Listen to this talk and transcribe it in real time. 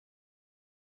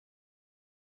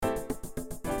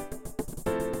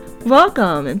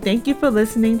Welcome, and thank you for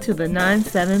listening to the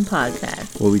 9-7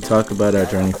 podcast. Where we talk about our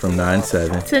journey from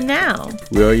 9-7 to now.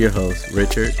 We are your hosts,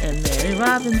 Richard and Mary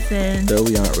Robinson. Though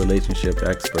we aren't relationship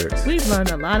experts, we've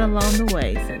learned a lot along the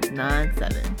way since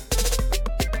 9-7.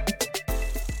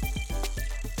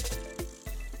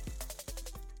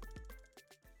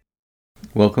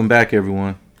 Welcome back,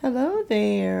 everyone. Hello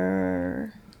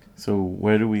there. So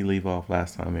where did we leave off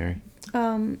last time, Mary?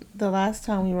 The last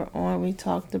time we were on, we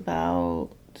talked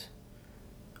about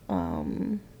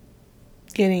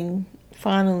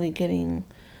finally getting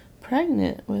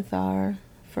pregnant with our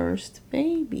first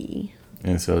baby.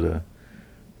 And so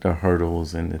the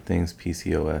hurdles and the things,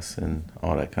 PCOS and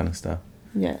all that kind of stuff.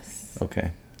 Yes.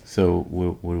 Okay. So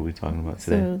what are we talking about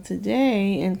today? So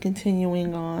today, and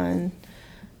continuing on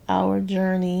our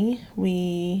journey,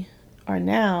 we are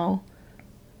now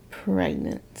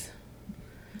pregnant.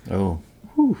 Oh.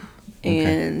 Whew. Okay.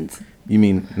 And you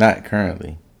mean not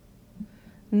currently?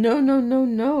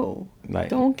 No. Like,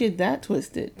 don't get that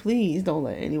twisted. Please don't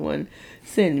let anyone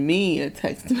send me a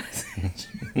text message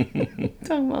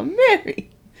talking about Mary.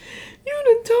 You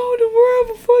done told the world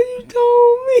before you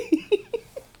told me.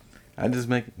 I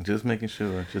just making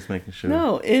sure.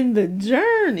 No, in the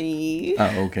journey.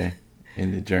 Oh, okay.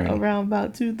 In the journey. Around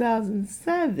about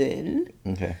 2007.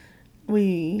 Okay.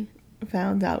 We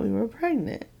found out we were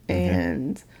pregnant. Okay.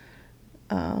 And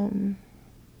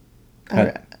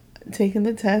taking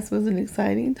the test was an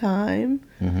exciting time.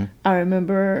 Mm-hmm. I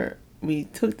remember we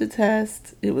took the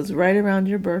test. It was right around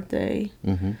your birthday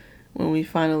when we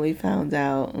finally found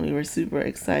out, and we were super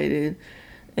excited.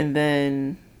 And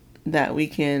then that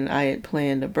weekend, I had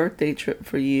planned a birthday trip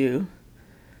for you,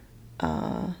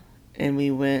 and we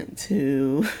went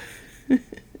to...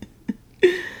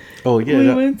 Oh, yeah.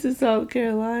 We went to South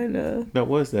Carolina. That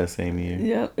was that same year.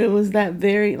 Yep. It was that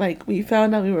we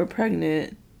found out we were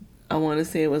pregnant. I want to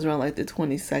say it was around the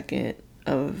 22nd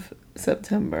of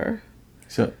September.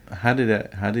 So how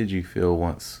did you feel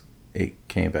once it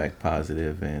came back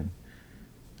positive and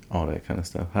all that kind of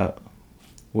stuff?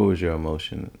 What was your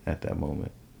emotion at that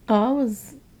moment? Oh,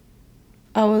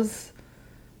 I was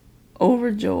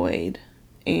overjoyed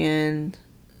and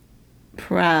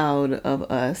proud of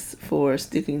us for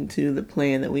sticking to the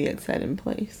plan that we had set in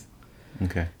place.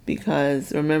 Okay.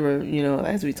 Because remember,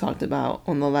 as we talked about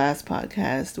on the last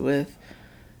podcast with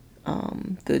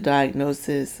the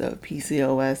diagnosis of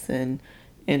PCOS and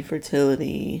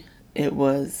infertility, it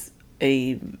was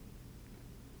a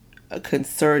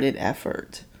concerted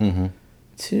effort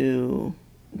to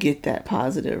get that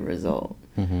positive result.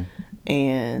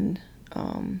 And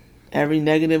every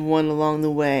negative one along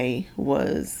the way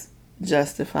was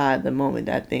justified the moment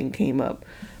that thing came up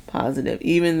positive.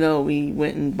 Even though we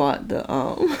went and bought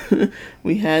the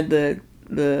we had the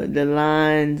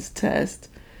lines test,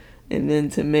 and then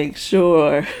to make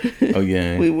sure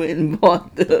we went and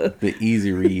bought the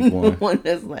easy read one. The one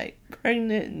that's like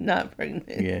pregnant, not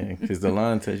pregnant. Yeah, because the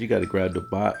line test, you got to grab the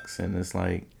box, and it's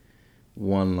like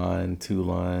 1 line, 2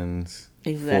 lines,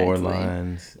 exactly. 4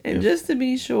 lines. And just to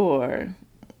be sure,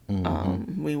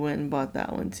 we went and bought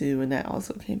that one too, and that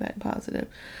also came back positive.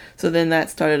 So then that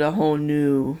started a whole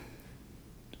new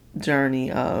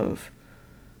journey of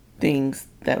things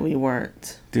that we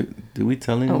weren't Did we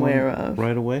tell anyone aware of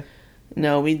right away?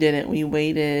 No, we didn't. We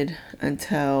waited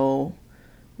until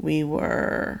we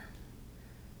were,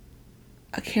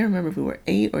 I can't remember if we were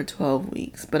 8 or 12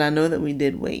 weeks, but I know that we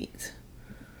did wait.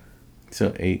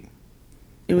 So 8.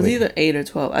 It was either 8 or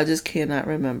 12. I just cannot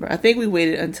remember. I think we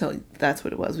waited until, that's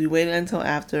what it was. We waited until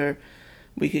after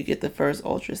we could get the first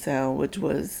ultrasound, which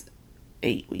was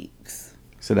 8 weeks.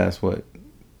 So that's what,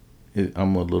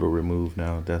 I'm a little removed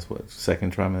now. That's what,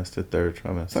 2nd trimester, 3rd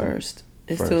trimester? First.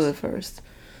 It's still the first.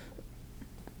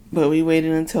 But we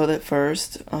waited until the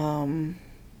first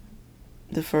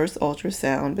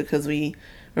ultrasound, because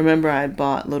remember I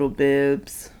bought little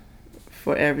bibs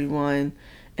for everyone,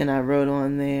 and I wrote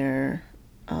on there,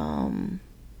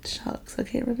 shucks, I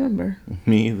can't remember.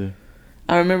 Me either.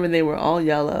 I remember they were all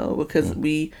yellow because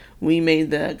we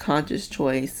made the conscious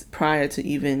choice prior to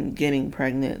even getting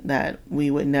pregnant that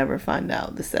we would never find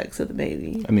out the sex of the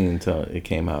baby. I mean, until it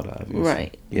came out, obviously.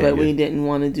 Right. Yeah, but we didn't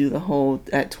want to do the whole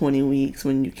at 20 weeks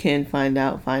when you can find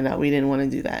out. We didn't want to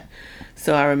do that.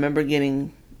 So I remember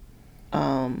getting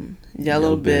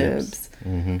yellow bibs.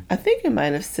 I think it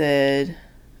might have said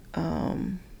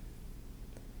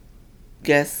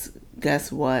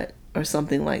guess what, or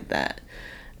something like that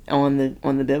on the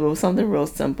bib. It was something real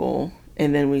simple,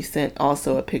 and then we sent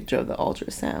also a picture of the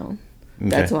ultrasound. Okay.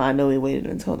 That's why I know we waited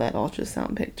until that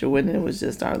ultrasound picture, when it was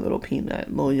just our little peanut,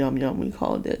 little yum yum, we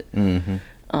called it. And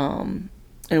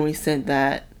we sent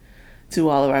that to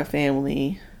all of our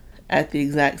family at the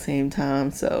exact same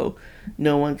time, so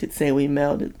no one could say we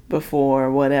mailed it before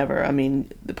or whatever. I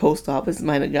mean, the post office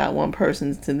might have got one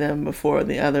person's to them before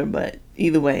the other, but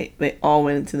either way, they all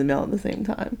went into the mail at the same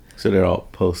time. So they're all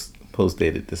post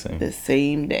dated the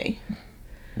same day.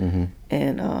 Mm-hmm.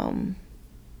 And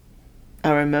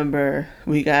I remember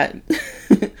we got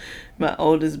my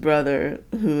oldest brother,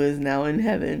 who is now in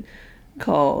heaven,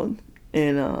 called,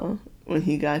 and when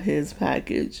he got his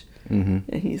package, mm-hmm.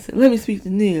 and he said, "Let me speak to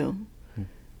Neil,"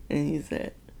 and he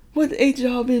said, "What the H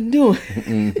y'all been doing?"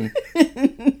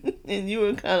 Mm-hmm. And you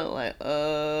were kind of like,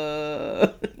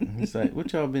 He's like,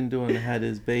 "What y'all been doing to have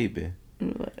this baby?"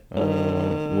 Like,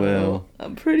 well,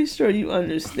 I'm pretty sure you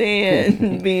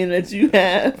understand, being that you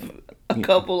have a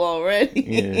couple already.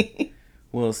 Yeah.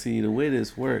 Well, see, the way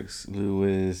this works, Lou,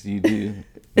 is you do.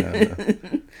 No.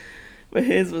 But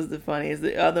his was the funniest.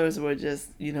 The others were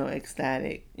just,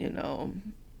 ecstatic,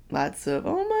 lots of,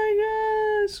 "Oh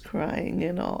my gosh," crying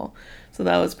and all. So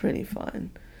that was pretty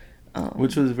fun.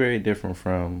 Which was very different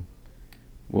from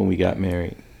when we got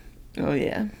married. Oh,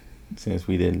 yeah. Since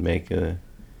we didn't make an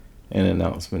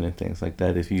announcement and things like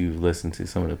that. If you've listened to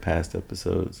some of the past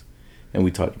episodes, and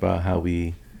we talked about how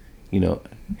we,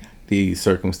 the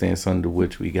circumstance under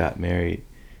which we got married,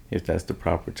 if that's the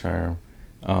proper term,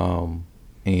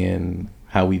 and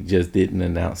how we just didn't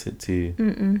announce it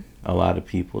to a lot of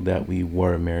people that we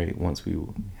were married once we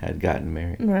had gotten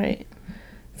married. Right.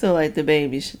 So like the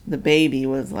baby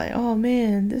was like, "Oh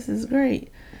man, this is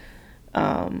great."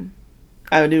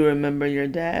 I do remember your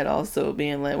dad also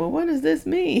being like, "Well, what does this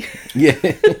mean?" Yeah.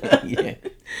 Yeah.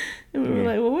 And we were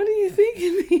like, "Well, what do you think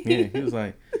it means?" Yeah, he was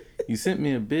like, "You sent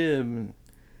me a bib.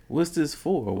 What's this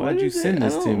for? Why'd you send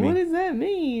this to me? What does that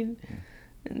mean?"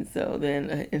 And so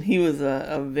then, and he was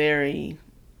a very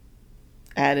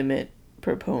adamant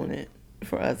proponent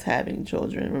for us having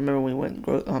children. Remember we went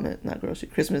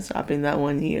Christmas shopping that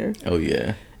one year. Oh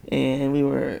yeah. And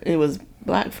it was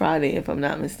Black Friday, if I'm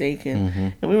not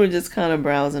mistaken, and we were just kind of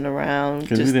browsing around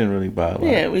because we didn't really buy a lot.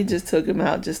 Yeah, we just took him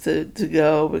out just to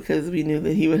go because we knew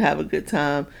that he would have a good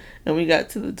time. And we got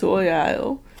to the toy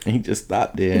aisle. And he just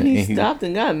stopped there. And he stopped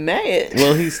and got mad.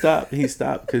 Well, he stopped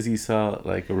because he saw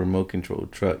like a remote control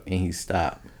truck, and he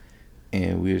stopped.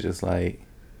 And we were just like,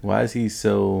 why is he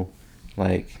so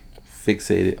like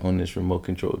fixated on this remote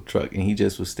control truck? And he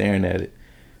just was staring at it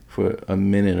for a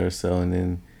minute or so, and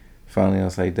then finally I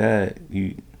was like, "Dad,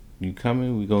 you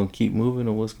coming? We gonna keep moving,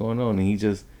 or what's going on?" And he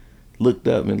just looked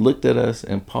up and looked at us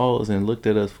and paused and looked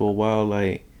at us for a while,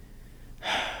 like,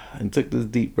 and took this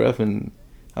deep breath. And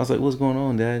I was like, "What's going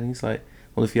on, Dad?" And he's like,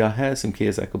 "Well, if y'all had some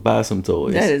kids, I could buy some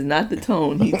toys." That is not the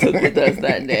tone he took with us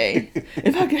that day.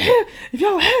 If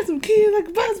y'all had some kids, I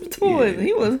could buy some toys. Yeah.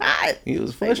 He was hot. He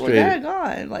was frustrated.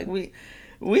 Like, we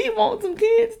want some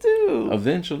kids too.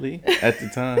 Eventually, at the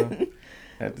time,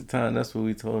 that's what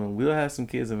we told him. We'll have some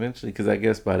kids eventually, because I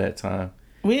guess by that time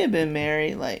we had been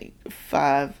married like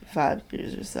 5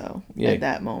 years or so. Yeah, at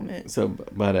that moment. So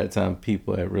by that time,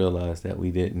 people had realized that we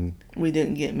didn't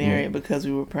get married because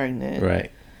we were pregnant.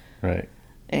 Right.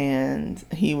 And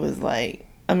he was like,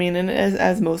 I mean, and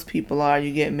as most people are,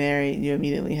 you get married, you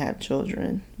immediately have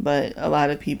children. But a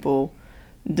lot of people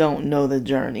don't know the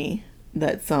journey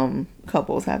that some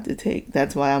couples have to take.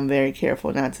 That's why I'm very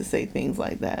careful not to say things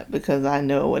like that, because I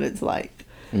know what it's like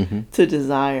to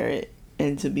desire it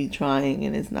and to be trying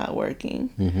and it's not working.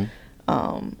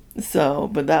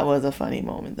 But that was a funny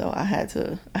moment though. I had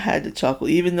to chuckle,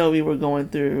 even though we were going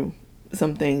through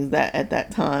some things that at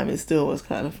that time it still was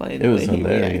kind of funny. It was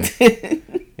hilarious.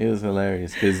 It was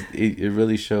hilarious because it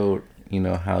really showed,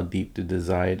 how deep the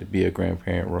desire to be a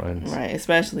grandparent runs. Right,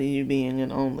 especially you being an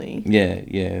only.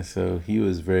 Yeah. So he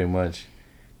was very much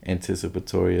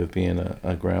anticipatory of being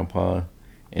a grandpa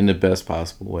in the best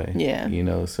possible way. Yeah.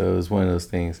 So it was one of those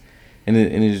things. And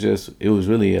it was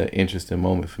really an interesting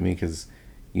moment for me because,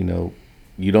 you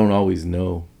don't always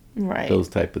know those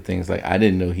type of things. Like I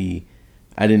didn't know he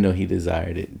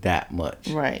desired it that much.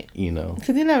 Right.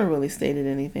 Because he never really stated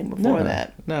anything before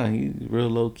that. No, he's real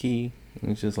low key.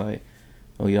 And it's just like,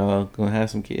 "Oh, y'all gonna have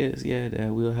some kids?" "Yeah,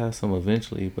 Dad, we'll have some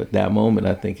eventually." But that moment,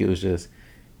 I think it was just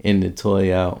in the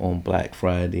toy out on Black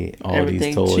Friday.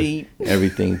 These toys, cheap.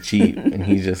 Everything cheap, and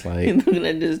he's just like, he's looking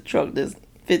at this truck, this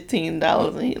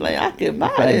 $15, and he's like, "I could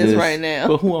buy this right now."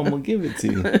 But who I'm gonna give it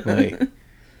to? Like,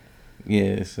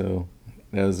 yeah. So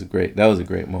that was a great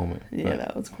moment. Yeah,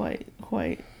 that was quite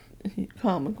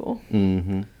comical.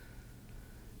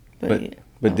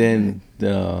 But then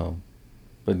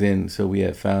so we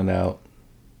had found out,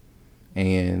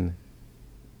 and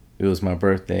it was my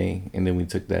birthday, and then we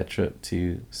took that trip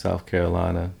to South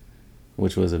Carolina,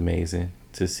 which was amazing.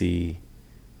 to see,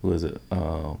 who was it?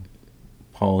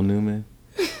 Paul Newman.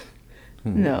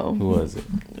 No. Who was it?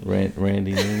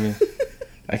 Randy Newman.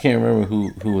 I can't remember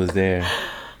who was there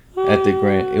at the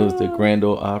Grand. It was the Grand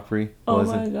Ole Opry. Oh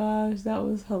my gosh, that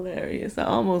was hilarious! I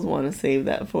almost want to save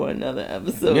that for another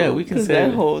episode. Yeah, we can save that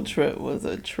it. whole trip was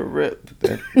a trip.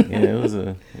 It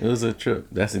was a trip.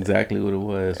 That's exactly what it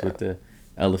was, with the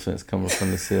elephants coming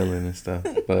from the ceiling and stuff.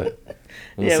 But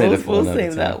we'll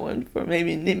save that one for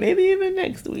maybe even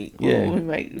next week. Yeah, we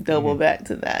might double back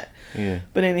to that. Yeah.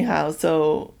 But anyhow,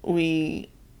 so we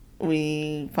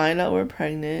find out we're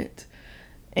pregnant,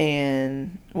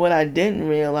 and what I didn't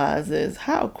realize is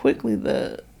how quickly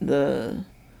the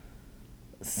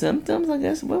symptoms, I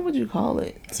guess, what would you call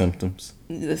it? Symptoms.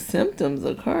 The symptoms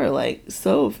occur like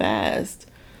so fast,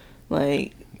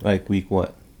 like week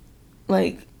what?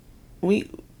 Like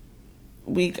week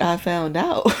I found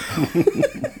out.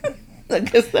 I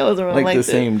guess that was around the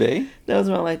same day. That was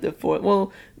around the fourth.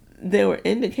 Well, there were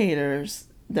indicators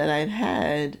that I'd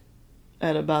had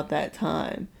at about that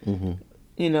time. Mm-hmm.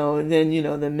 And then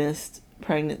the missed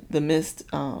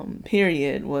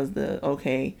period was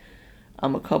okay,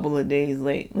 I'm a couple of days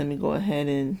late, let me go ahead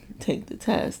and take the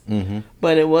test. Mm-hmm.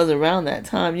 But it was around that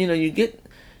time. You get,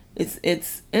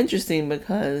 it's interesting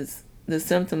because the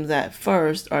symptoms at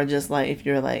first are just like if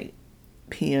you're like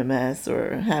PMS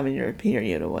or having your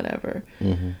period or whatever.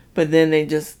 Mm-hmm. But then they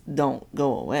just don't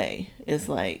go away. It's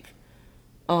like,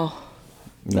 oh,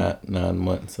 not 9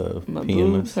 months of my PMS.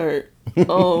 boobs hurt.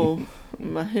 Oh,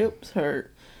 my hips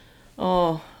hurt.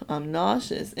 Oh, I'm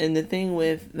nauseous. And the thing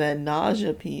with that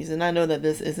nausea piece, and I know that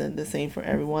this isn't the same for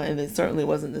everyone, and it certainly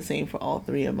wasn't the same for all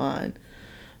three of mine,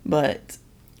 but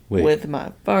with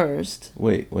my first...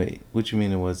 Wait. What you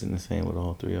mean it wasn't the same with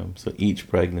all three of them? So each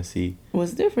pregnancy...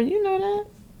 was different, you know that?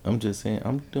 I'm just saying,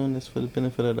 I'm doing this for the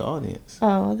benefit of the audience.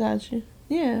 Oh, I got you.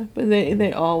 Yeah, but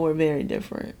they all were very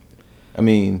different. I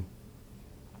mean,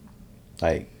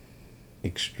 like,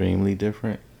 extremely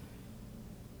different?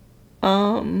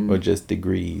 Or just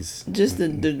degrees? Just the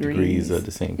degrees. Degrees of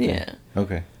the same thing? Yeah.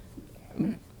 Okay.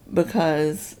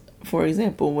 Because, for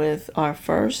example, with our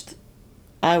first,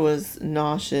 I was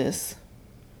nauseous,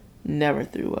 never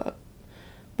threw up,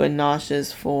 but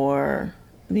nauseous for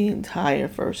the entire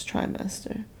first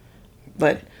trimester.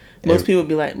 But most people would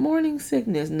be like, morning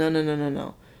sickness.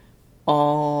 No.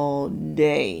 All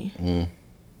day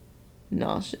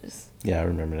nauseous. Yeah, I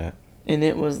remember that. And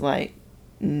it was like,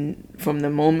 from the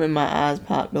moment my eyes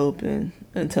popped open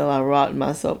until I rocked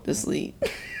myself to sleep,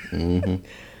 Mm-hmm.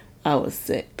 I was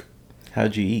sick.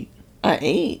 How'd you eat? I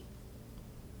ate.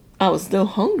 I was still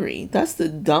hungry. That's the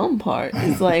dumb part.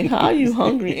 It's like, how are you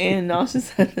hungry and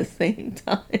nauseous at the same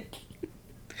time?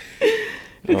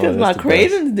 Because my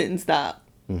cravings didn't stop.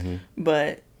 Mm-hmm.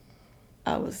 But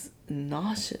I was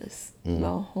nauseous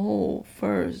the whole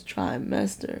first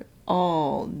trimester,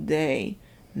 all day.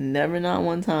 Never, not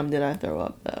one time did I throw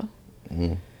up, though.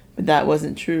 Mm. But that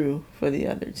wasn't true for the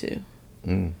other two.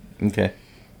 Okay.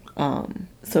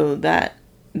 So that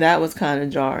was kind of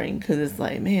jarring, because it's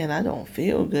like, man, I don't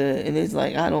feel good. And it's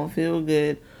like, I don't feel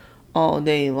good all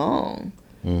day long.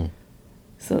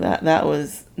 So that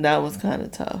was kind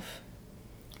of tough.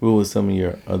 What was some of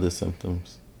your other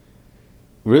symptoms?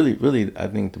 Really, I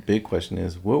think the big question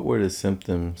is, what were the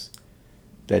symptoms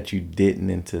that you didn't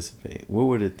anticipate? What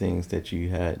were the things that you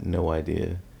had no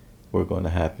idea were going to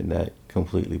happen that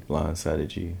completely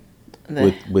blindsided you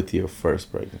with your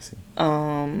first pregnancy?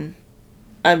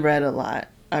 I read a lot.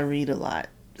 I read a lot.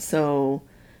 So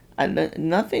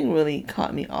nothing really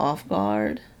caught me off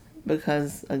guard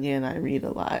because, again, I read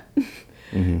a lot.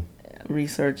 Mm-hmm.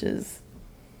 Research is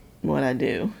what I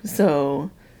do.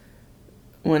 So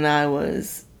when I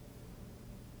was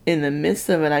in the midst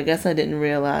of it, I guess I didn't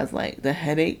realize like the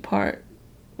headache part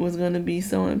was going to be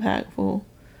so impactful,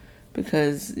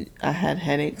 because I had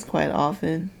headaches quite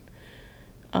often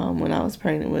when I was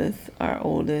pregnant with our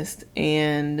oldest,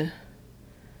 and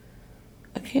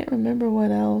I can't remember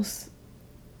what else.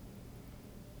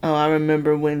 Oh, I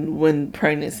remember when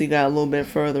pregnancy got a little bit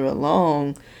further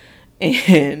along,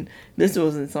 and this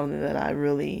wasn't something that I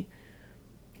really...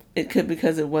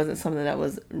 because it wasn't something that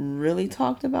was really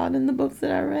talked about in the books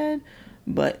that I read,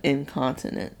 but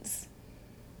incontinence.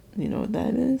 You know what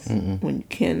that is? Mm-mm. When you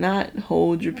cannot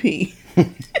hold your pee.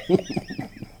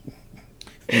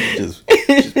 just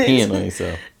peeing on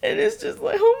yourself. And it's just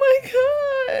like, oh my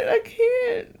God, I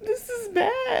can't. This is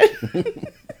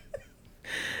bad.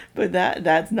 But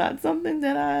that's not something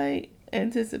that I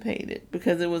anticipated,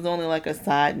 because it was only like a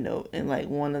side note in like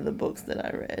one of the books that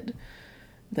I read,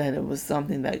 that it was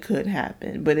something that could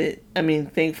happen. But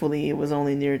thankfully it was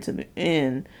only near to the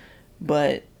end,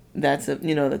 but that's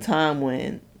the time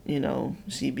when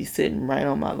she'd be sitting right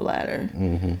on my bladder,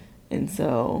 and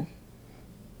so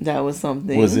that was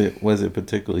something. Was it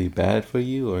particularly bad for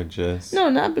you, or just no,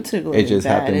 not particularly? It just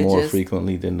bad. happened more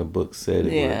frequently than the book said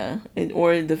it would.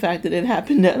 Or the fact that it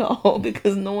happened at all,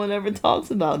 because no one ever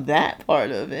talks about that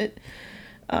part of it.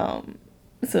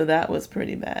 So that was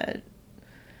pretty bad.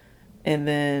 And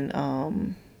then,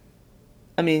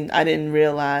 I didn't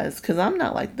realize, because I'm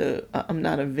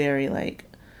not a very like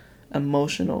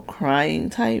emotional crying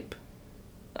type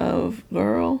of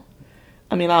girl.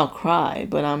 I'll cry,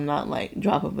 but I'm not like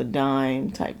drop of a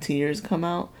dime type tears come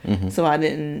out. So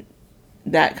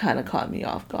that kind of caught me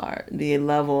off guard. The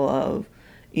level of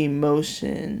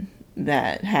emotion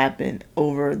that happened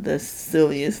over the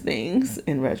silliest things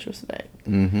in retrospect.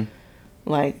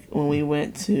 Like when we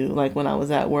went to, like when I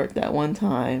was at work that one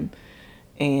time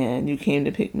and you came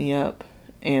to pick me up,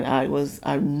 and I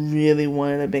really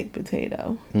wanted a baked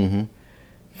potato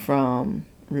from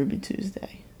Ruby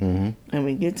Tuesday. And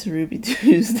we get to Ruby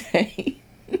Tuesday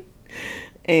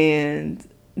and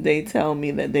they tell me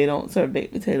that they don't serve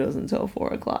baked potatoes until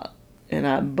 4:00, and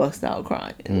I bust out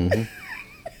crying.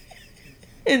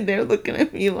 And they're looking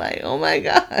at me like, oh my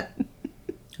God.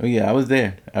 Oh yeah, I was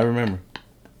there. I remember.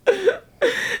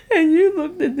 And you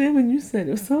looked at them and you said,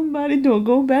 if somebody don't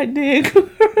go back there and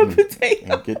cook her a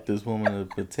potato. And get this woman a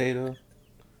potato.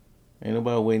 Ain't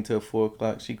nobody waiting till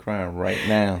 4:00. She crying right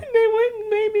now. And they went and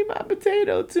made me my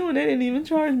potato too, and they didn't even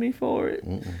charge me for it.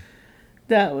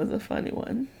 That was a funny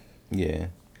one. Yeah.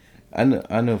 I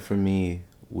know for me,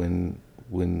 when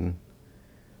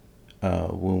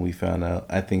we found out,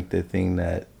 I think the thing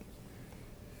that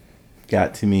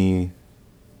got to me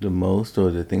the most,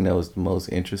 or the thing that was the most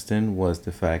interesting, was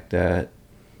the fact that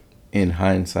in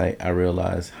hindsight I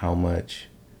realized how much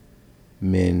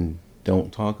men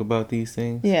don't talk about these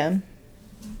things. Yeah.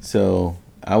 So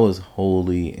I was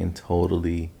wholly and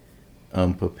totally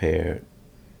unprepared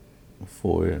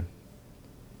for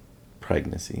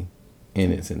pregnancy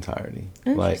in its entirety.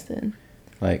 Interesting.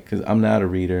 Like, because I'm not a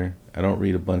reader. I don't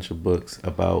read a bunch of books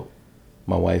about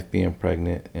my wife being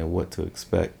pregnant and what to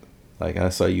expect. Like, I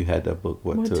saw you had that book,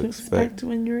 What to Expect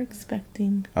When You're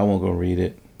Expecting. I won't go read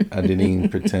it. I didn't even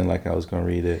pretend like I was going to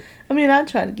read it. I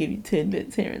try to give you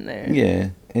tidbits here and there. Yeah.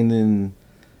 And then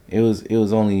it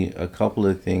was only a couple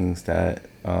of things that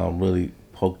really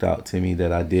poked out to me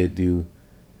that I did do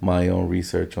my own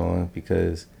research on,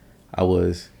 because I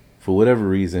was, for whatever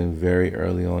reason, very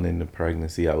early on in the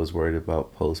pregnancy, I was worried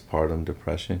about postpartum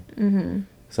depression.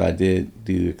 So I did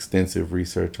do extensive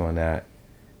research on that.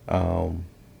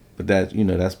 But that,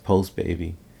 that's post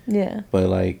baby. Yeah. But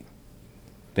like,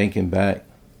 thinking back,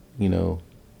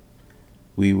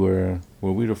 we were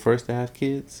we the first to have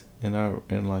kids in our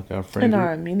friend in group?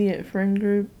 Our immediate friend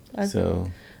group.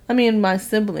 My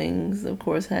siblings, of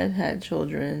course, had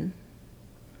children.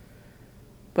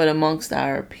 But amongst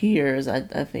our peers, I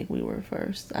think we were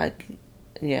first. I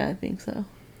think so.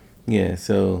 Yeah,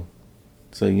 so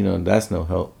that's no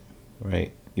help,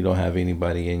 right? You don't have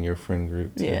anybody in your friend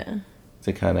group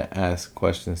to kind of ask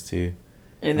questions to.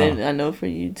 And then I know for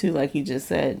you too, like you just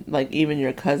said, like even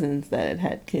your cousins that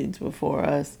had kids before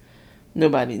us,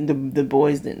 nobody, the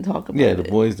boys didn't talk about it. Yeah, the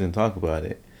boys didn't talk about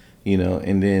it,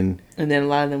 and then a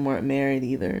lot of them weren't married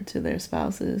either to their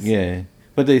spouses. Yeah,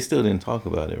 but they still didn't talk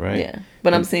about it, right? Yeah,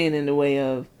 but I'm saying in the way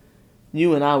of,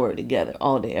 you and I were together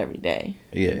all day, every day.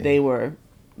 Yeah. They were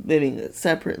living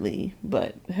separately,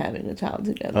 but having a child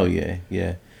together. Oh, yeah,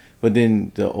 yeah. But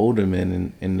then the older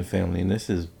men in the family, and this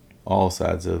is all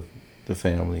sides of the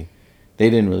family, they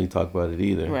didn't really talk about it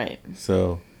either. Right.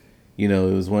 So, it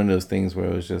was one of those things where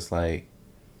it was just like,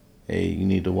 hey, you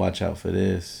need to watch out for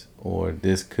this, or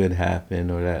this could happen,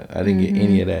 or that. I didn't get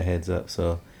any of that heads up.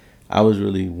 So I was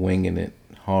really winging it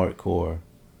hardcore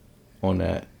on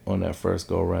that first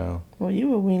go round. Well, you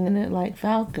were winging it like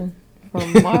Falcon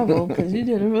from Marvel, because you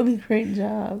did a really great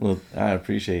job. Well, I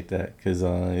appreciate that, because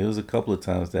it was a couple of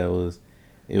times that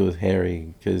it was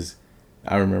hairy, because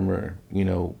I remember,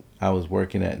 I was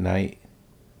working at night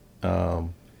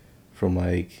from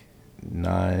like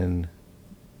 9,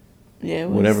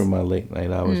 whatever my late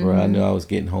night hours were. I knew I was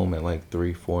getting home at like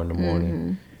 3, 4 in the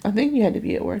morning. I think you had to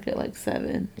be at work at like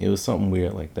 7. It was something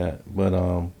weird like that. But,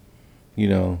 and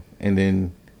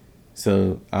then,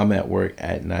 so I'm at work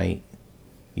at night,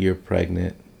 you're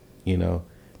pregnant,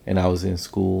 and I was in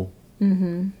school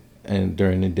and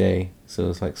during the day. So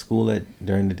it's like school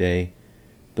during the day,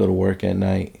 go to work at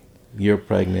night, you're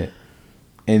pregnant,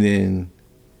 and then,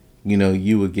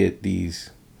 you would get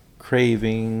these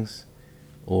cravings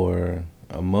or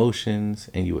emotions,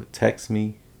 and you would text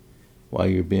me while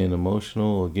you're being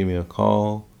emotional, or give me a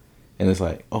call, And it's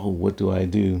like, oh, what do I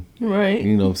do? Right.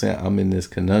 You know what I'm saying? I'm in this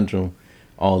conundrum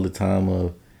all the time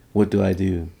of what do I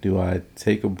do? Do I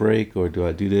take a break or do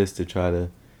I do this to try to,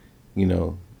 you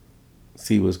know,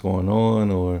 see what's going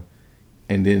on? Or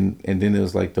and then it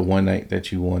was like the one night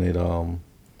that you wanted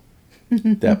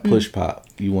that push pop.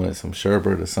 You wanted some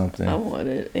sherbet or something. I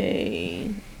wanted a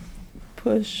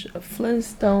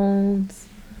Flintstones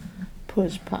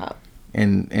push pop.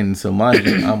 And so mind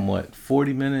you, I'm what,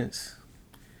 40 minutes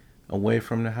away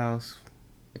from the house?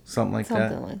 Something like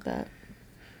that.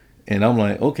 And I'm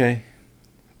like, okay,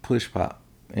 push pop.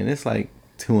 And it's like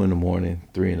 2 a.m,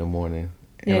 3 a.m.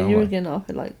 Yeah, you were getting off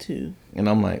at like 2. And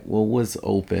I'm like, well, what's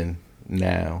open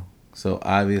now? So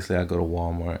obviously I go to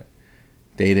Walmart.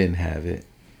 They didn't have it.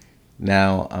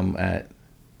 Now I'm at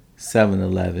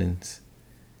 7-Elevens.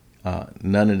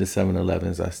 None of the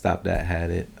 7-Elevens I stopped at had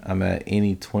it. I'm at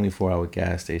any 24-hour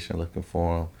gas station looking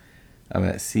for them. I'm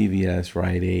at CVS,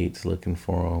 Rite Aids looking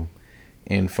for them.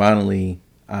 And finally,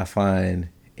 I find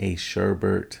a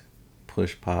sherbet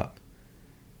push pop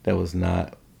that was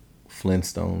not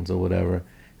Flintstones or whatever.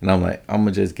 And I'm like, I'm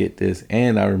going to just get this.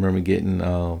 And I remember getting,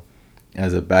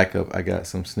 as a backup, I got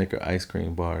some Snicker ice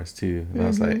cream bars too. And I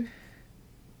was like,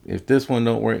 if this one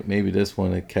don't work, maybe this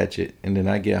one will catch it. And then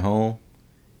I get home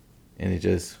and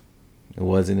it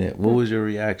wasn't it. What was your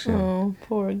reaction? Oh,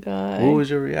 poor guy. What was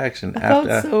your reaction? I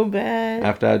felt so bad.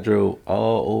 After I drove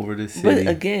all over the city.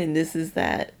 But again, this is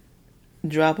that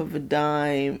drop of a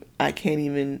dime. I can't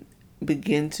even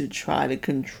begin to try to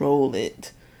control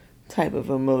it type of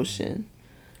emotion.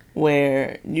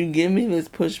 Where you give me this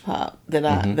push pop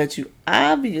that you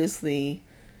obviously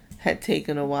had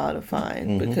taken a while to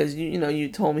find because you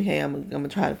told me, hey, I'm gonna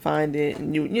try to find it,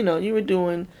 and you were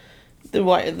doing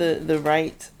the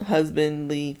right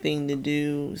husbandly thing to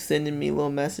do, sending me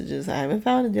little messages. I haven't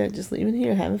found it yet. Just leave it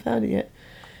here. I haven't found it yet.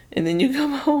 And then you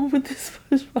come home with this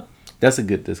push pop. That's a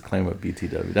good disclaimer,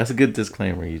 BTW. That's a good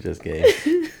disclaimer you just gave.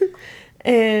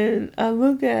 And I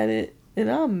look at it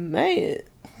and I'm mad.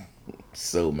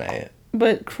 So mad.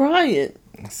 But crying.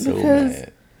 So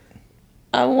mad.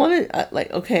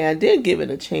 I did give it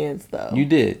a chance though. You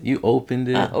did. You opened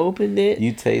it. I opened it.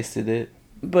 You tasted it.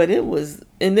 But it was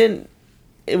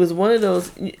one of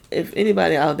those, if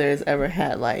anybody out there has ever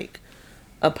had like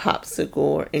a popsicle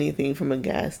or anything from a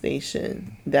gas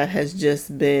station that has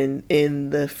just been in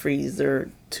the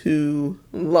freezer too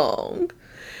long.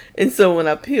 And so when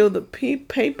I peel the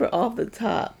paper off the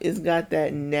top, it's got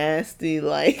that nasty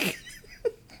like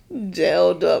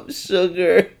gelled up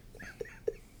sugar.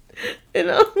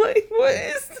 And I'm like, what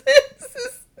is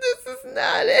this? This is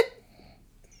not it.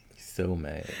 So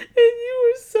mad. And you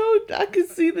were I could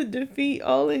see the defeat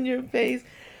all in your face.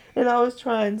 And I was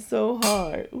trying so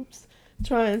hard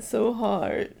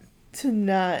to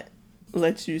not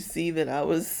let you see that I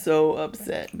was so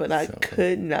upset. But I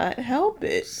could not help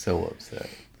it. So upset.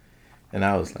 And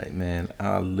I was like, man,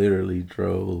 I literally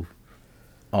drove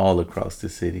all across the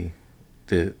city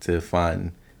to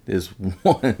find this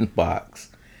one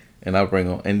box, and I bring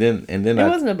them, and then it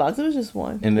wasn't a box; it was just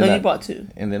one. And then you bought 2.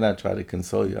 And then I tried to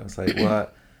console you. I was like, well,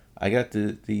 I got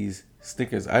these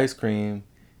Snickers ice cream,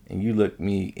 and you looked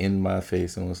me in my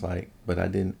face and was like, but I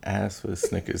didn't ask for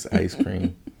Snickers ice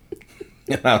cream.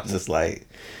 And I was just like,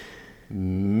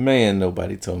 man,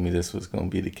 nobody told me this was gonna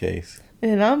be the case.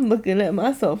 And I'm looking at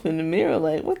myself in the mirror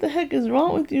like, what the heck is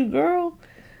wrong with you, girl?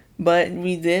 But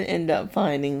we did end up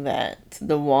finding that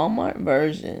the Walmart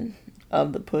version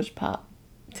of the push pop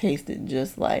tasted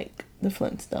just like the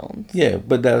Flintstones. Yeah,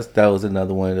 but that was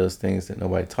another one of those things that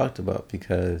nobody talked about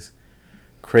because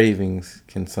cravings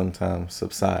can sometimes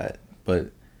subside.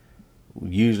 But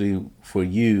usually for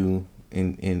you,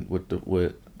 in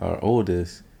with our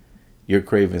oldest, your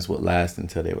cravings would last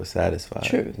until they were satisfied.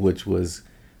 True. Which was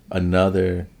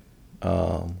another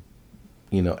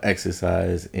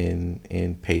exercise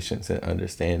in patience and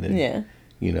understanding. Yeah.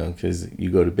 Because you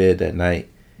go to bed that night,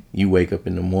 you wake up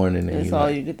in the morning and that's all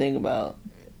you could think about,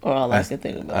 or all I could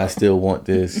think about. I still want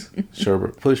this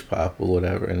sherbet push pop or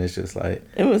whatever, and it's just like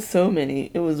it was so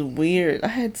many. It was weird. I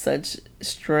had such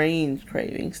strange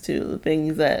cravings too. The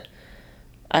things that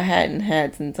I hadn't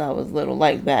had since I was little,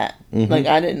 like that. Mm-hmm. Like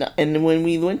I didn't. And when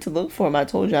we went to look for them, I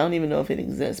told you I don't even know if it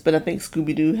exists, but I think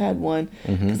Scooby Doo had one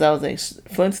because I was like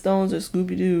Flintstones or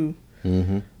Scooby Doo,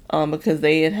 because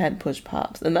they had push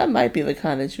pops, and that might be the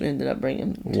kind that you ended up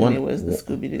bringing to me was the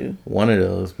Scooby Doo. One of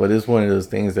those, but it's one of those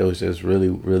things that was just really,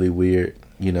 really weird,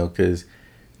 because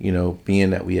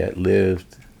being that we had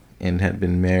lived and had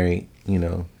been married,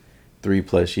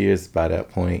 3+ years by that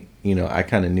point, I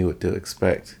kind of knew what to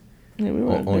expect. Yeah, we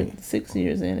were 6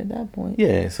 years in at that point.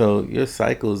 Yeah, so your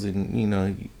cycles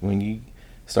and when you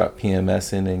start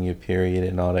PMSing and your period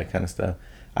and all that kind of stuff,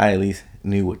 I at least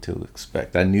knew what to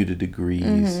expect. I knew the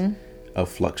degrees of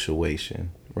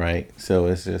fluctuation, right? So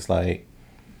it's just like,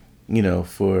 you know,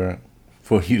 for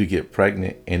you to get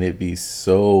pregnant and it be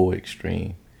so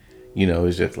extreme, you know,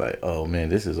 it's just like, oh man,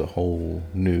 this is a whole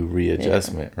new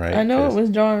readjustment, right? I know it was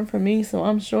jarring for me, so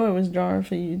I'm sure it was jarring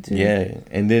for you too. Yeah,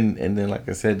 and then like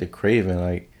I said, the craving,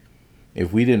 like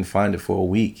if we didn't find it for a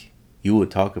week, you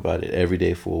would talk about it every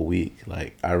day for a week.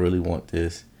 Like, I really want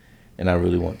this, and I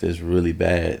really want this really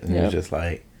bad, and it's just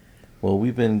like, well,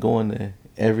 we've been going to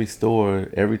every store.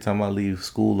 Every time I leave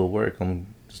school or work,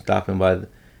 I'm stopping by,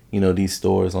 these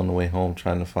stores on the way home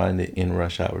trying to find it in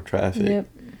rush hour traffic. Yep.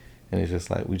 And it's just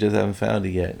like, we just haven't found it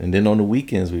yet. And then on the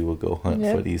weekends, we would go hunt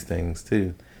for these things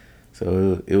too.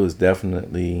 So it was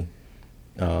definitely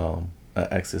an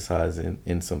exercise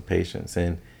in some patience.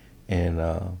 And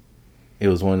it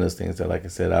was one of those things that, like I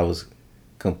said, I was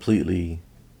completely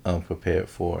unprepared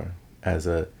for as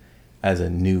a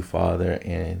new father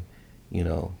and,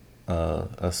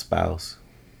 a spouse,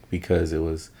 because it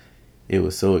was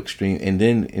so extreme. And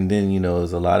then, it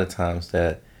was a lot of times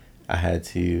that I had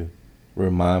to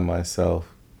remind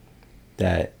myself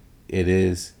that it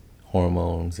is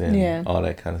hormones and all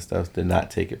that kind of stuff, to not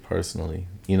take it personally.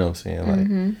 You know what I'm saying?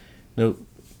 Like, nope,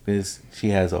 she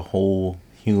has a whole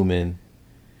human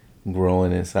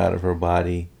growing inside of her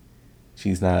body.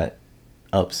 She's not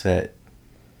upset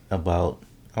about,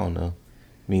 I don't know,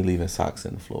 me leaving socks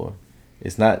in the floor.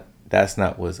 That's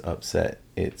not what's upset.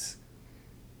 It's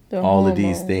all of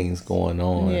these things going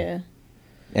on. Yeah.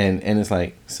 And it's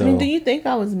like, so. I mean, do you think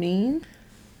I was mean?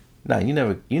 No,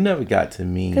 you never got to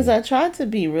mean. Because I tried to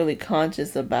be really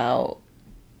conscious about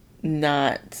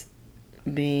not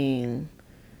being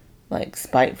like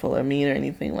spiteful or mean or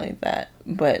anything like that.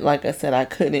 But like I said, I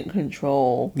couldn't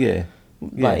control.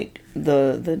 Like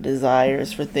the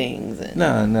desires for things. And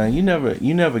No, you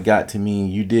never got to mean.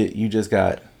 You just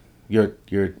got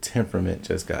your temperament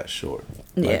just got short.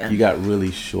 Like, you got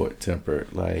really short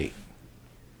tempered. Like,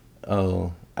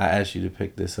 oh, I asked you to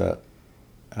pick this up.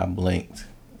 I blinked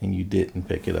and you didn't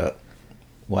pick it up.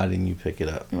 Why didn't you pick it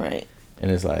up? Right.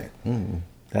 And it's like,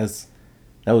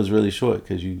 that was really short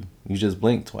because you just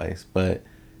blinked twice. But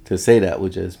to say that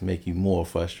would just make you more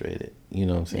frustrated. You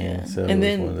know what I'm saying? Yeah. So and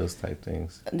it was one of those type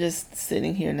things. Just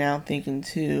sitting here now thinking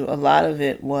too, a lot of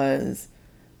it was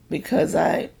because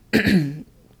I,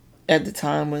 at the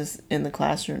time, was in the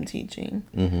classroom teaching.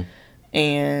 Mm-hmm.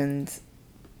 And,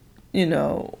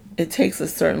 it takes a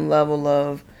certain level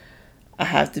of, I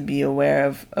have to be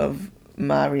aware of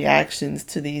my reactions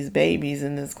to these babies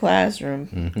in this classroom.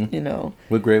 Mm-hmm.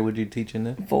 What grade would you teach in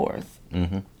there? 4th.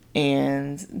 Mm-hmm.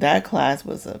 And that class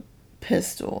was a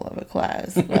pistol of a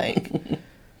class. Like,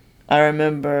 I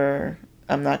remember,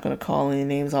 I'm not going to call any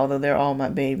names, although they're all my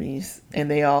babies. And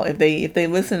they all, if they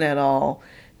listen at all,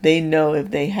 they know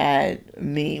if they had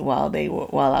me while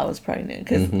I was pregnant,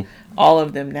 because all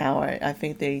of them now I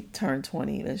think they turned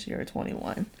 20 this year,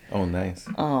 21. Oh, nice.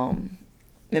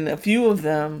 And a few of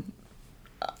them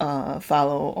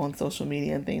follow on social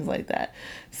media and things like that.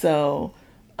 So,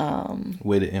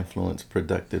 way to influence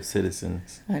productive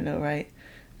citizens. I know, right?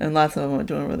 And lots of them are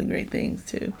doing really great things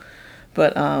too.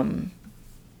 But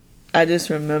I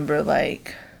just remember,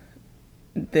 like,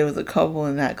 there was a couple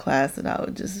in that class that I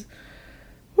would just,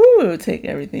 it would take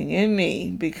everything in me,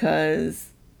 because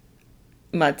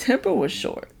my temper was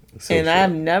short. And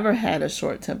I've never had a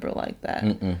short temper like that.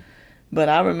 Mm-mm. But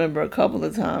I remember a couple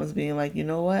of times being like, you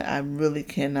know what? I really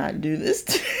cannot do this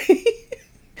today.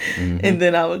 And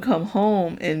then I would come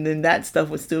home and then that stuff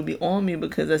would still be on me,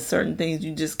 because there's certain things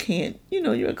you just can't,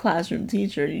 you're a classroom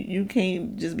teacher. You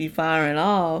can't just be firing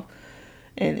off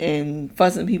and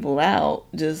fussing people out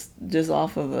just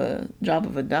off of a drop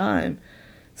of a dime.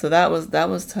 So that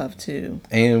was tough too.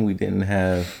 And we didn't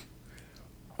have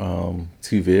 2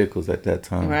 vehicles at that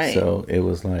time. Right. So it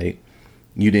was like,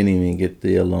 you didn't even get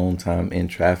the alone time in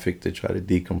traffic to try to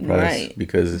decompress,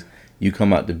 because you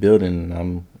come out the building and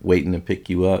I'm waiting to pick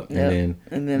you up, and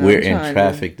then we're in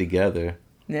traffic together.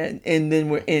 Yeah, and then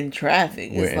we're in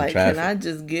traffic. It's like, can I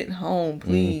just get home,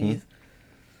 please?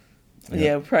 Mm-hmm.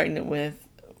 Yeah, pregnant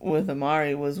with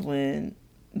Amari was when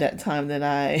that time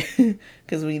that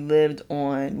because we lived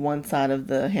on one side of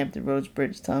the Hampton Roads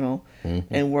Bridge Tunnel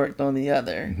and worked on the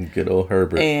other. Good old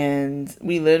Herbert. And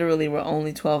we literally were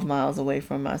only 12 miles away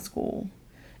from my school.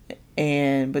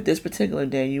 But this particular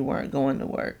day, you weren't going to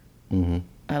work.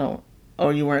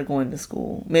 Or you weren't going to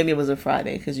school. Maybe it was a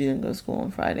Friday, because you didn't go to school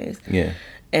on Fridays. Yeah.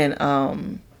 And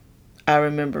I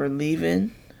remember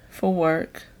leaving for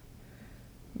work,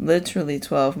 literally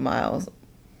 12 miles.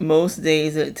 Most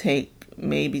days it'd take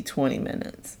maybe 20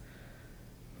 minutes.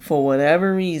 For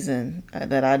whatever reason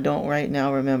that I don't right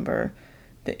now remember,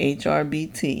 the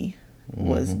HRBT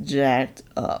was jacked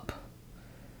up.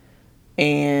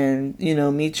 And, you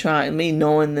know, me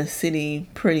knowing the city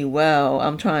pretty well,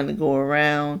 I'm trying to go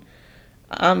around.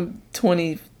 I'm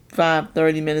 25-30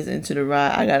 minutes into the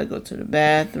ride. I got to go to the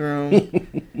bathroom.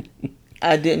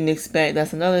 I didn't expect,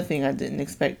 that's another thing I didn't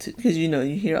expect to, because, you know,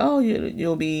 you hear, oh,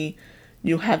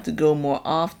 you'll have to go more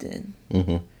often.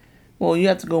 Mm-hmm. Well, you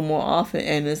have to go more often,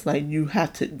 and it's like you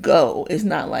have to go. It's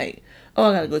not like, oh,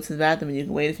 I got to go to the bathroom and you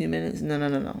can wait a few minutes.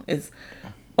 No. It's,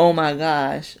 oh my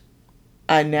gosh,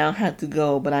 I now have to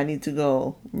go, but I need to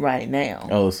go right now.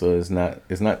 Oh, so it's not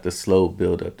the slow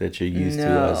buildup that you're used to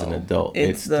as an adult.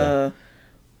 It's the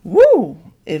woo.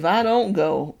 If I don't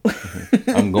go,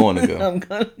 I'm going to go. I'm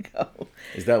gonna go.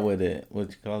 Is that what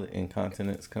you call it,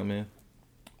 incontinence come in?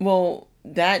 Well,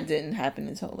 that didn't happen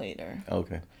until later.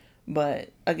 Okay. But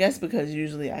I guess because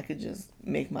usually I could just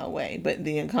make my way. But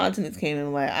the incontinence came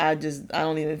in like I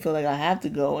don't even feel like I have to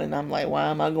go, and I'm like, why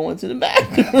am I going to the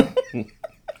bathroom?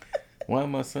 Why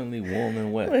am I suddenly warm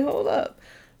and wet? Wait, hold up.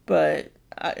 But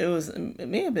it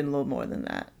may have been a little more than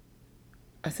that.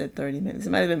 I said 30 minutes.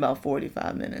 It might have been about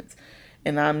 45 minutes.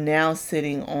 And I'm now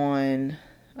sitting on,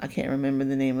 I can't remember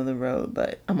the name of the road,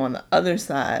 but I'm on the other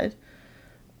side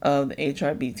of the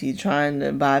HRBT trying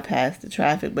to bypass the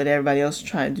traffic, but everybody else is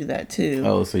trying to do that too.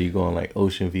 Oh, so you're going like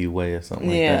Ocean View Way or something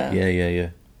like that? Yeah.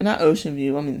 Not Ocean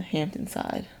View, I mean the Hampton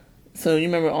side. So you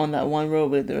remember on that one road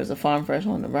where there was a Farm Fresh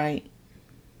on the right?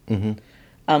 Mm-hmm.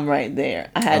 I'm right there.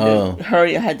 I had to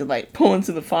hurry. I had to like pull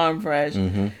into the Farm Fresh,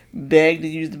 beg to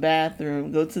use the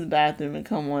bathroom, go to the bathroom and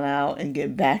come on out and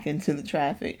get back into the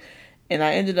traffic. And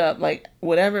I ended up like,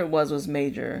 whatever it was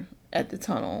major at the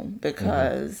tunnel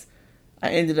because I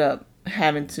ended up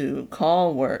having to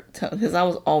call work because I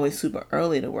was always super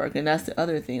early to work. And that's the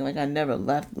other thing. Like I never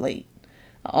left late.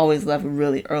 I always left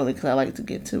really early because I like to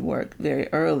get to work very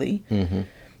early. Mm-hmm.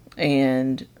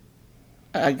 And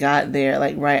I got there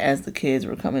like right as the kids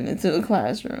were coming into the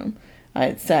classroom. I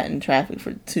had sat in traffic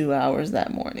for 2 hours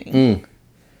that morning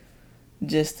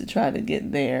just to try to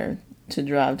get there to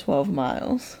drive 12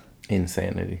 miles.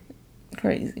 Insanity.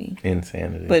 Crazy.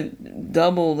 Insanity. But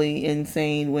doubly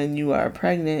insane when you are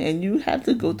pregnant and you have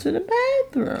to go to the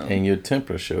bathroom. And your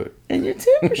temper short.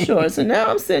 So now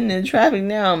I'm sitting in traffic.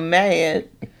 Now I'm mad.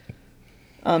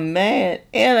 And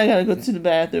I gotta go to the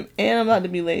bathroom, and I'm about to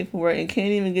be late for work, and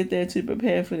can't even get there to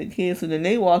prepare for the kids. So then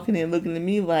they walking in, looking at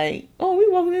me like, "Oh, we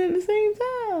walking in at the same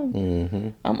time." Mm-hmm.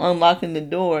 I'm unlocking the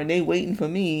door, and they waiting for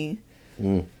me.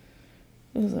 It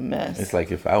was a mess. It's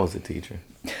like if I was a teacher.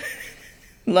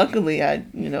 Luckily, I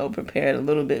prepared a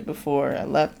little bit before I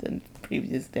left the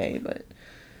previous day, but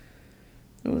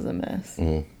it was a mess.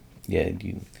 Yeah,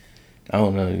 I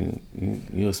don't know.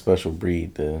 You're a special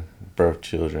breed to birth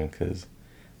children because.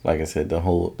 Like I said, the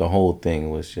whole thing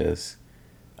was just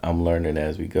I'm learning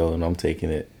as we go, and I'm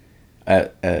taking it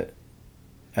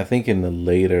I think in the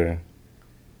later,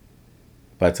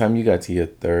 by the time you got to your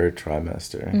third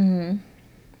trimester,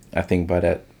 I think by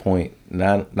that point,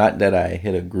 not that I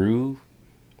hit a groove,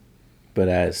 but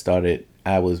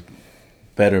I was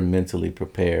better mentally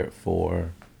prepared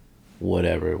for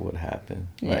whatever would happen.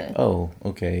 Yeah. Like, oh,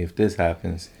 okay, if this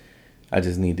happens, I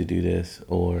just need to do this,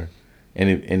 and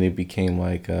it became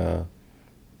like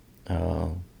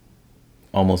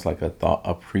almost like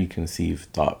a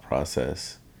preconceived thought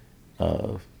process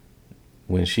of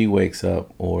when she wakes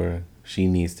up or she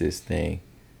needs this thing,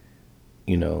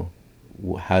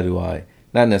 how do I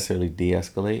not necessarily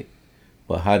de-escalate,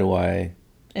 but how do I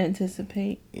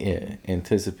anticipate? Yeah,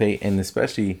 anticipate, and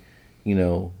especially,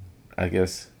 I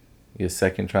guess your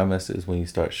second trimester is when you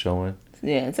start showing.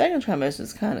 Yeah, and second trimester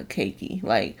is kind of cakey.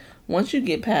 Like, once you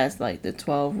get past, like, the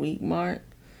 12-week mark,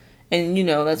 and,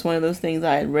 that's one of those things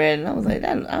I had read, and I was like,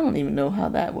 I don't even know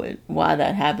why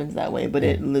that happens that way, but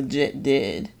it legit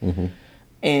did. Mm-hmm.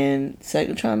 And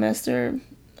second trimester,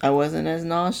 I wasn't as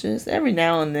nauseous every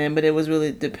now and then, but it was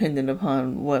really dependent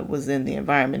upon what was in the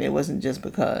environment. It wasn't just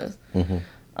because. Mm-hmm.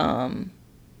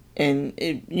 And,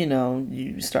 it,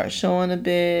 you start showing a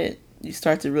bit, you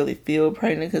start to really feel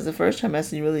pregnant, because the first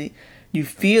trimester, you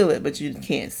feel it, but you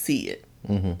can't see it.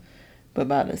 Mm-hmm. But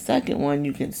by the second one,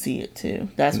 you can see it too.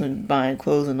 That's when buying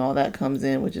clothes and all that comes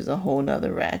in, which is a whole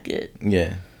nother racket.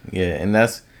 Yeah, and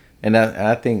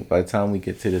I think by the time we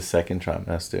get to the second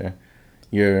trimester,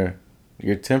 your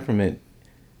temperament.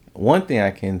 One thing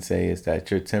I can say is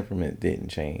that your temperament didn't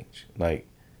change. Like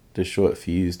the short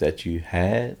fuse that you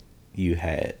had,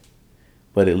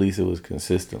 but at least it was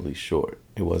consistently short.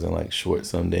 It wasn't like short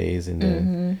some days and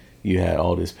then you had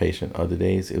all this patience other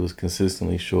days. It was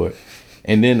consistently short.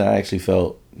 And then I actually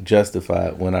felt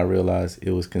justified when I realized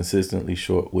it was consistently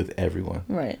short with everyone.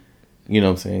 Right. You know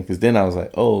what I'm saying? Because then I was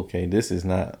like, oh, okay, this is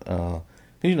not. Cause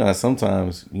you know,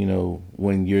 sometimes, you know,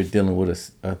 when you're dealing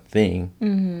with a thing,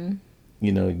 Mm-hmm.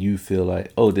 you know, you feel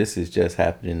like, oh, this is just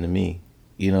happening to me.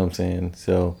 You know what I'm saying?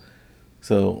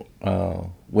 So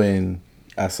when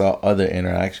I saw other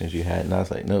interactions you had, and I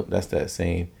was like, nope, that's that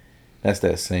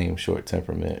same short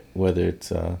temperament. Whether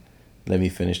it's let me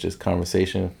finish this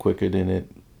conversation quicker than it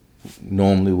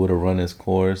normally would have run its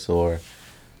course, or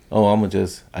oh,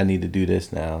 I need to do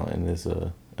this now, and there's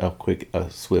a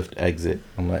swift exit.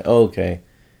 I'm like, oh, okay,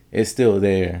 it's still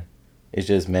there. It's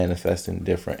just manifesting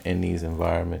different in these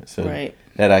environments. So Right.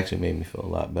 that actually made me feel a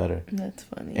lot better. That's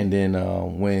funny. And then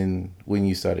when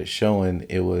you started showing,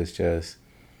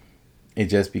 it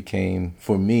just became,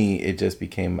 for me, it just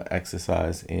became an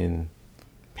exercise in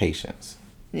patience.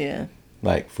 Yeah.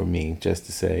 Like for me, just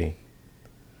to say,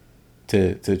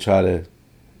 to try to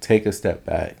take a step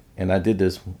back. And I did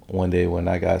this one day when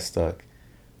I got stuck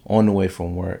on the way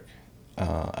from work.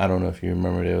 I don't know if you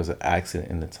remember, there was an accident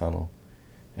in the tunnel,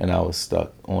 and I was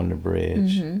stuck on the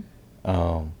bridge.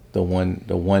 Mm-hmm. The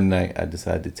one night I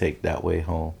decided to take that way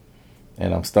home,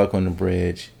 and I'm stuck on the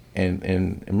bridge.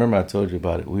 And remember I told you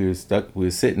about it. We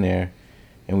were sitting there,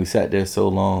 and we sat there so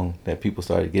long that people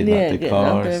started getting out their cars.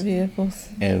 Out their vehicles.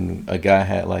 And a guy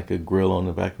had like a grill on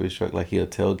the back of his truck, like he a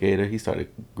tailgater. He started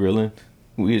grilling.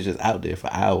 We was just out there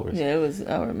for hours. Yeah, it was.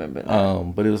 I remember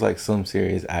that. But it was like some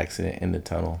serious accident in the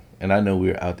tunnel, and I know we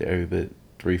were out there every bit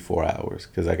 3-4 hours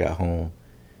because I got home,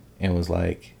 and was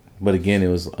like, but again it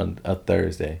was a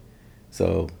Thursday,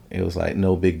 so it was like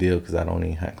no big deal because I don't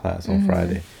even have class on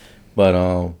Friday, but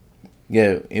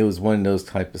yeah, it was one of those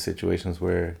type of situations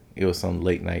where it was some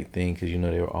late night thing because you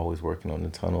know they were always working on the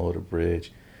tunnel or the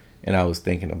bridge, and I was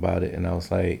thinking about it, and I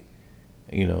was like,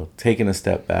 you know, taking a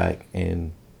step back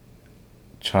and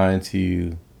trying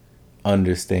to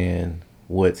understand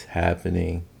what's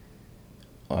happening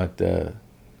at the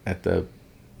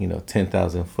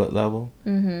 10,000 foot level,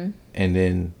 Mm-hmm. and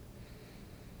then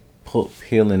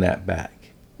peeling that back.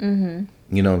 Mm-hmm.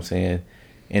 You know what I'm saying?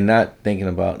 And not thinking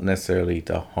about necessarily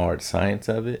the hard science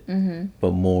of it, Mm-hmm.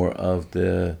 but more of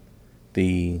the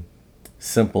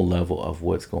simple level of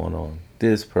what's going on.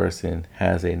 This person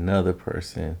has another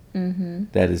person Mm-hmm.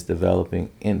 that is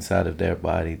developing inside of their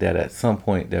body, that at some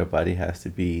point their body has to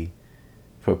be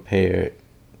prepared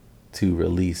to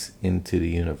release into the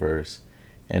universe.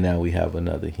 And now we have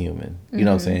another human. You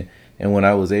know what I'm saying? And when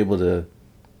I was able to,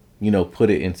 you know, put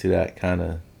it into that kind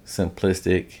of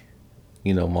simplistic,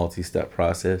 you know, multi-step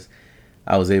process,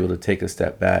 I was able to take a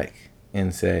step back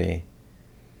and say,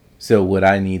 so what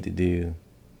I need to do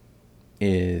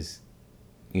is,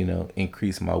 you know,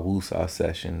 increase my Wusa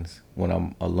sessions when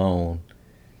I'm alone,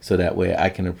 so that way I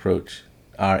can approach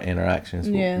our interactions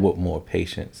with more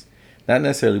patience. Not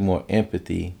necessarily more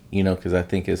empathy, you know, because I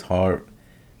think it's hard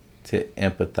to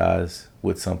empathize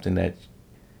with something that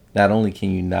not only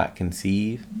can you not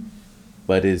conceive,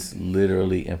 but is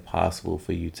literally impossible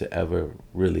for you to ever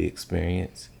really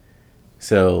experience.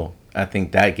 So I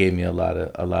think that gave me a lot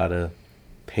of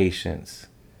patience.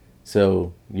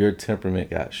 So your temperament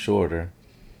got shorter,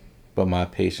 but my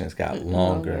patience got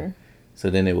longer. So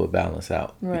then it would balance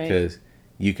out, right? Because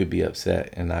you could be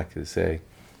upset and I could say,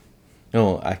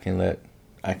 no, I can let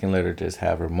her just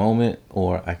have her moment,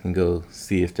 or I can go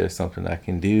see if there's something I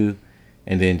can do,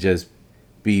 and then just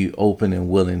be open and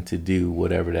willing to do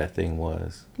whatever that thing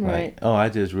was. Right. Like, oh, I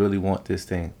just really want this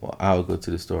thing. Well, I'll go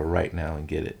to the store right now and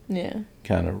get it. Yeah.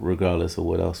 Kind of regardless of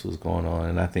what else was going on.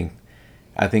 And I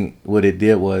think what it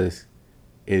did was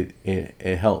it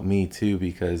helped me too,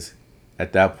 because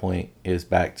at that point it's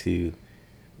back to,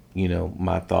 you know,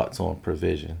 my thoughts on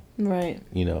provision. Right.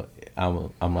 You know,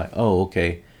 I'm like, oh,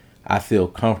 okay, I feel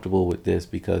comfortable with this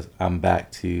because I'm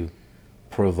back to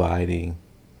providing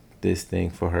this thing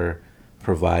for her,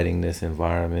 providing this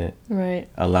environment, right?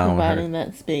 Allowing providing her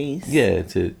that space. Yeah,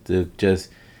 to just,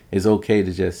 it's okay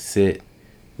to just sit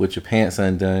with your pants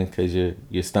undone because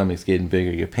your stomach's getting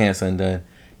bigger. Your pants undone.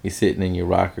 You're sitting in your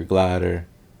rocker glider,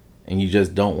 and you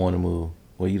just don't want to move.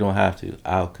 Well, you don't have to.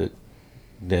 I'll cook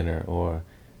dinner, or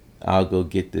I'll go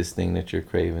get this thing that you're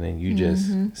craving, and you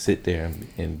just sit there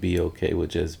and be okay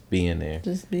with just being there.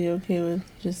 Just be okay with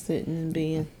just sitting and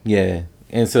being. Yeah,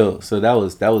 and so that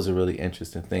was a really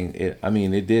interesting thing.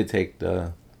 It did take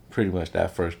pretty much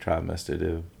that first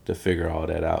trimester to figure all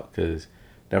that out, because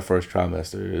that first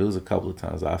trimester, it was a couple of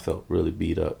times I felt really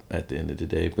beat up at the end of the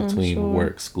day between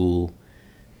work, school,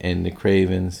 and the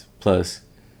cravings, plus,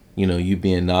 you know, you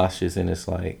being nauseous, and it's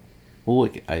like, well,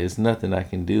 there's nothing I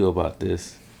can do about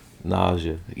this.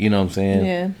 nausea. You know what I'm saying?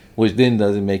 Yeah. Which then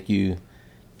doesn't make you.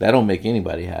 That don't make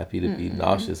anybody happy to be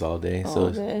nauseous all day.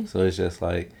 All day. So it's just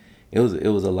like it was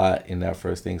a lot in that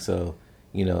first thing. So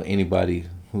anybody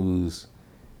who's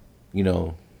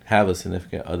have a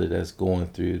significant other that's going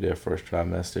through their first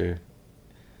trimester,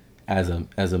 as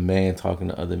a man talking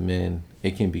to other men,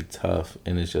 it can be tough,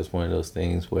 and it's just one of those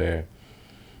things where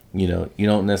you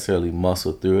don't necessarily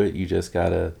muscle through it. You just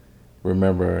gotta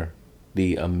remember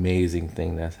the amazing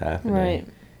thing that's happening, right?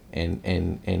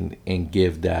 And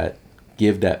give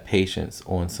that patience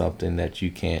on something that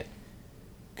you can't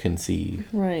conceive.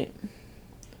 Right.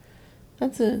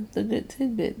 That's a good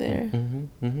tidbit there.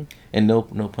 Mm-hmm, mm-hmm. And no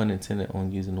pun intended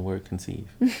on using the word conceive.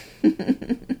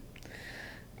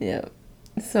 Yeah.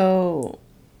 So,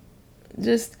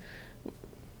 just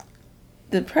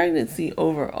the pregnancy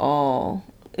overall,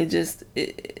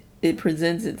 it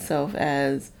presents itself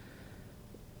as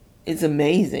it's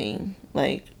amazing,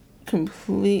 like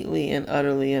completely and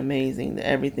utterly amazing,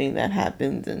 everything that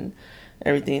happens and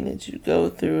everything that you go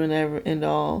through and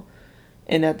all.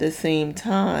 And at the same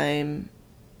time,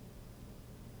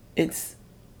 it's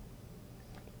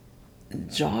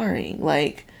jarring.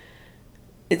 Like,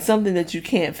 it's something that you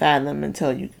can't fathom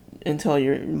until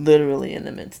you're literally in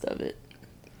the midst of it.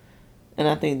 And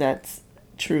I think that's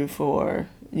true for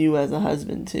you as a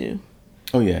husband too.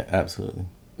 Oh yeah, absolutely.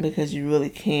 Because you really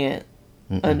can't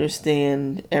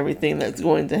understand everything that's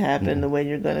going to happen, the way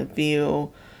you're going to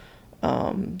feel,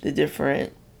 the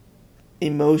different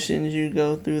emotions you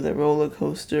go through, the roller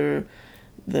coaster,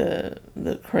 the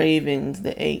cravings,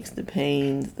 the aches, the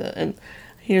pains. And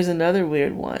here's another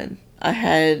weird one. I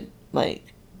had,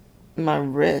 like, my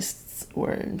wrists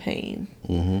were in pain.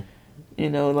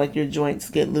 Like your joints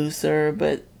get looser,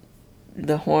 but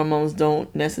the hormones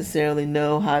don't necessarily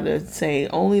know how to say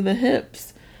only the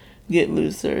hips get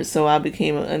looser. So I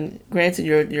became, and granted,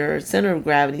 your center of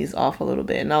gravity is off a little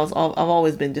bit, and I've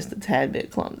always been just a tad bit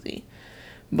clumsy.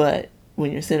 But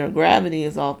when your center of gravity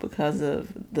is off because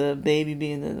of the baby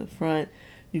being in the front,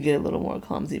 you get a little more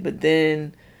clumsy. But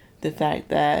then the fact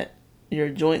that your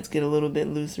joints get a little bit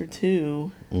looser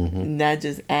too, and that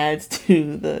just adds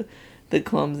to the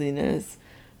clumsiness.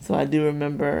 So I do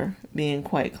remember being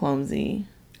quite clumsy.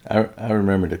 I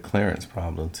remember the clearance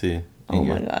problem too. Oh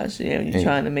my gosh, yeah, you're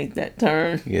trying to make that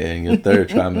turn. Yeah, in your third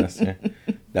trimester.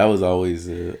 That was always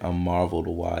a marvel to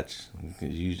watch,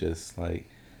 because you just like,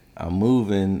 I'm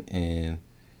moving, and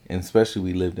especially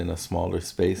we lived in a smaller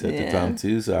space at the time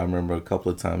too. So I remember a couple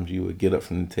of times you would get up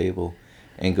from the table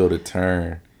and go to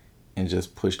turn and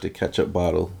just push the ketchup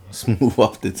bottle smooth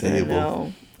off the table. I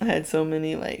know. I had so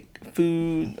many, like,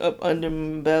 food up under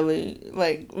my belly,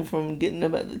 like, from getting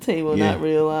up at the table, not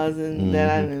realizing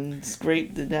that I didn't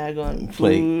scrape the daggone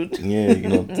food. Yeah,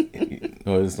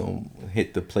 or just don't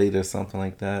hit the plate or something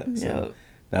like that. So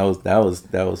that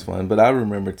was fun. But I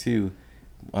remember too,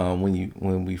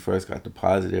 when we first got the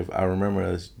positive, I remember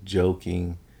us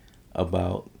joking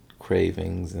about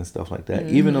cravings and stuff like that.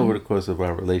 Even over the course of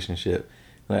our relationship.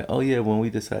 Like, oh yeah, when we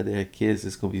decide to have kids,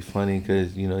 it's gonna be funny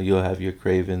because you'll have your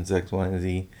cravings X, Y, and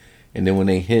Z, and then when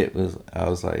they hit, I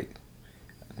was like,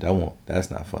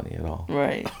 that's not funny at all.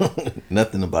 Right.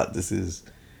 Nothing about this is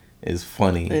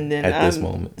funny. And then at this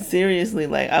moment. Seriously,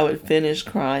 like, I would finish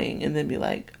crying and then be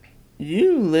like,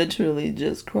 you literally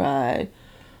just cried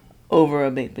over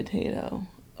a baked potato,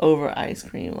 over ice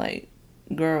cream. Like,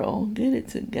 girl, get it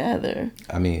together.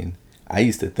 I mean, I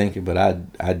used to think it, but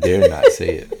I dare not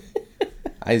say it.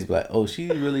 I used to be like, oh, she's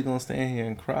really going to stand here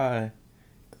and cry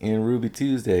in Ruby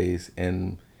Tuesdays.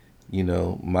 And,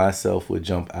 myself would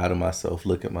jump out of myself,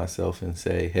 look at myself and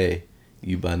say, hey,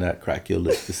 you better not crack your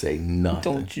lips to say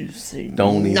nothing. Don't you say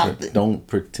nothing. Don't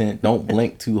pretend, don't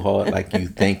blink too hard like you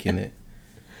thinking it.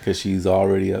 Because she's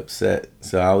already upset.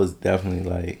 So I was definitely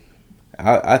like,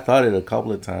 I thought it a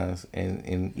couple of times.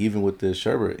 And even with the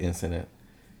Sherbert incident,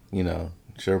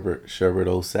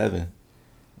 Sherbert 07.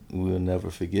 We'll never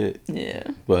forget. Yeah.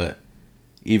 But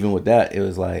even with that, it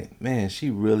was like, man, she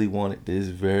really wanted this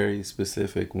very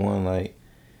specific one.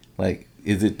 Like,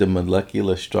 is it the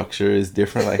molecular structure is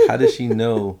different? Like, how does she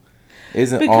know?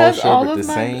 Isn't because all sherbet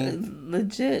the same?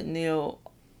 Legit, Neil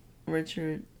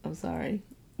Richard, I'm sorry,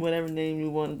 whatever name you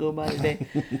want to go by today.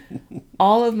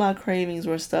 All of my cravings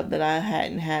were stuff that I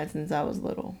hadn't had since I was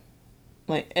little.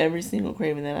 Like, every single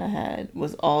craving that I had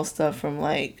was all stuff from,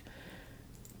 like,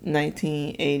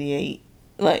 1988,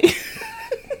 like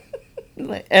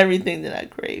like everything that I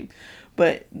craved.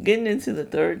 But getting into the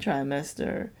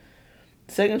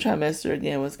second trimester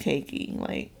again was cakey.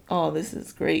 Like, oh, this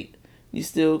is great. You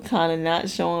still kind of not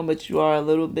showing, but you are a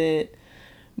little bit.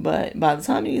 But by the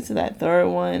time you get to that third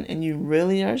one and you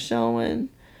really are showing,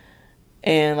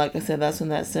 And like I said, that's when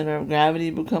that center of gravity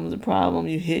becomes a problem.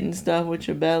 You hitting stuff with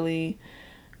your belly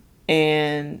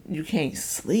and you can't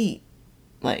sleep.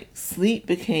 Like, sleep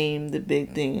became the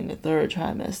big thing in the third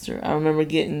trimester. I remember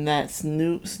getting that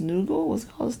Snuggle, what's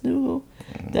it called, Snuggle?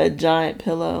 That giant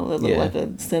pillow that looked like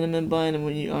a cinnamon bun, and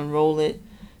when you unroll it,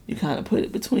 you kind of put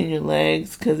it between your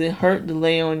legs, because it hurt to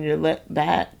lay on your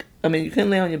back. I mean, you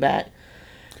couldn't lay on your back.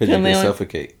 Because you could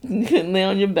suffocate. You couldn't lay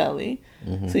on your belly.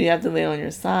 Mm-hmm. So you have to lay on your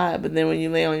side. But then when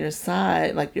you lay on your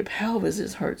side, like, your pelvis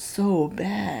just hurts so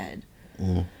bad.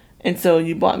 Mm-hmm. And so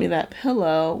you bought me that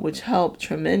pillow, which helped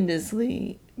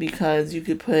tremendously, because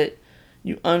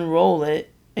you unroll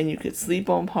it and you could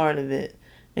sleep on part of it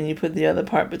and you put the other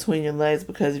part between your legs,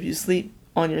 because if you sleep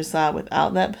on your side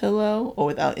without that pillow or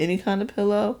without any kind of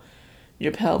pillow,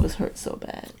 your pelvis hurts so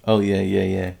bad. Oh,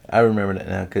 yeah. I remember that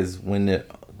now, because when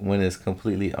it's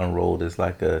completely unrolled, it's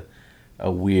like a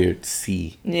weird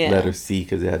C, letter C,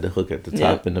 because it had the hook at the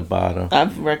top and the bottom.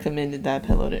 I've recommended that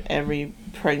pillow to every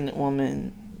pregnant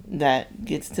woman that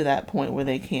gets to that point where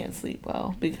they can't sleep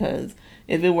well, because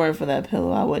if it weren't for that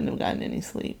pillow, I wouldn't have gotten any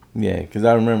sleep. Yeah, because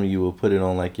I remember you would put it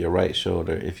on like your right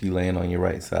shoulder. If you laying on your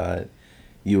right side,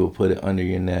 you would put it under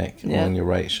your neck on your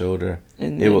right shoulder.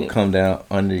 And it would come down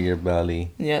under your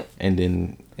belly. Yep. And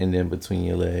then between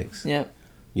your legs. Yep.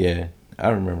 Yeah, I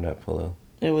remember that pillow.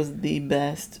 It was the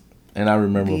best. And I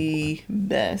remember the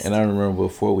best. And I remember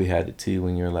before we had it too,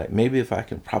 when you were like, maybe if I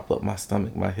can prop up my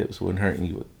stomach, my hips wouldn't hurt, and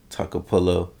you would tuck a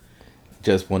pillow.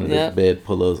 Just one of the bed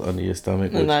pillows under your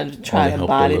stomach. And I tried a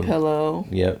body pillow.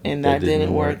 Yep. And that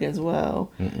didn't work as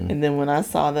well. Mm-mm. And then when I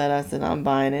saw that, I said, I'm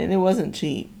buying it. And it wasn't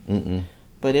cheap. Mm-mm.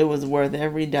 But it was worth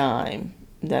every dime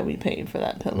that we paid for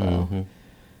that pillow. Mm-hmm.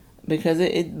 Because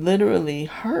it literally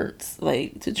hurts,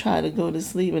 like, to try to go to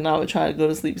sleep. And I would try to go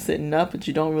to sleep sitting up, but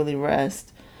you don't really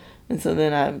rest. And so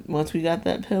then once we got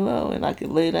that pillow and I could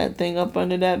lay that thing up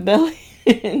under that belly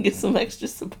and get some extra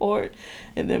support,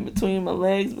 and then between my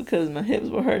legs, because my hips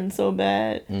were hurting so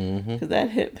bad, because that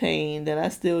hip pain that I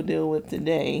still deal with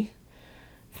today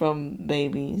from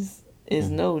babies is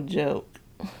no joke.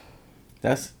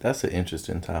 That's an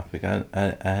interesting topic. I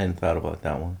hadn't thought about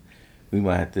that one. We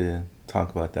might have to talk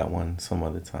about that one some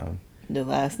other time. The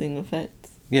lasting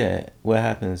effects. Yeah, what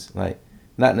happens, like,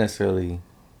 not necessarily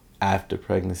after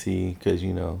pregnancy, because,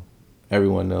 you know,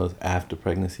 everyone knows after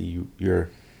pregnancy you're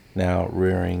now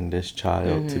rearing this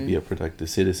child to be a productive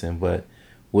citizen, but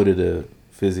what are the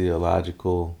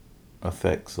physiological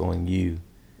effects on you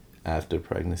after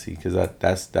pregnancy? Because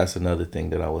that's another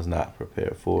thing that I was not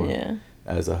prepared for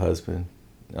as a husband.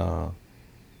 You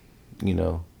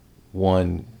know,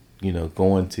 one, you know,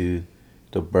 going to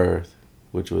the birth,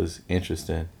 which was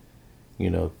interesting, you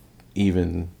know,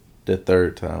 even the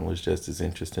third time was just as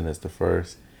interesting as the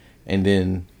first. And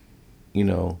then, you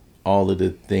know, all of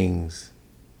the things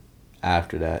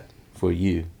after that for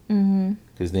you.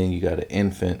 Because then you got an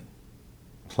infant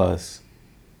plus,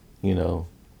 you know,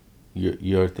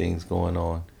 your things going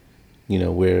on. You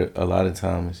know, where a lot of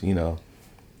times, you know,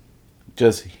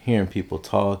 just hearing people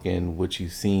talk and what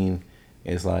you've seen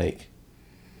is like,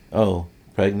 oh,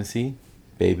 pregnancy,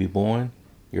 baby born,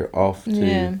 you're off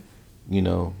to... you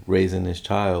know, raising this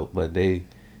child, but they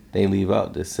leave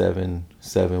out the 7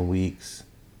 weeks,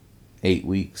 8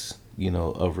 weeks, you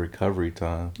know, of recovery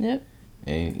time. Yep.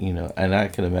 And, you know, and I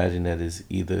can imagine that is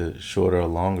either shorter or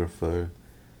longer for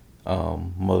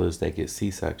mothers that get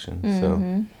C-sections. So,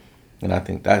 and I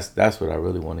think that's what I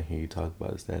really want to hear you talk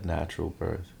about, is that natural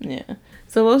birth. Yeah.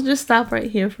 So we'll just stop right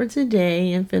here for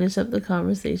today and finish up the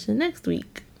conversation next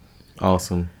week.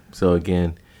 Awesome. So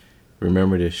again,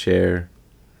 remember to share,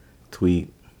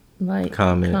 tweet, like,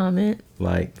 comment,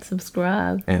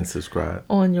 subscribe,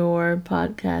 on your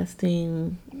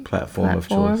podcasting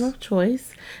platform of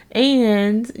choice.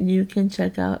 And you can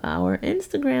check out our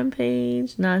Instagram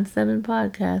page, 97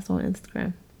 Podcast on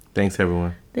Instagram. Thanks,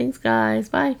 everyone. Thanks, guys.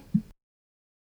 Bye.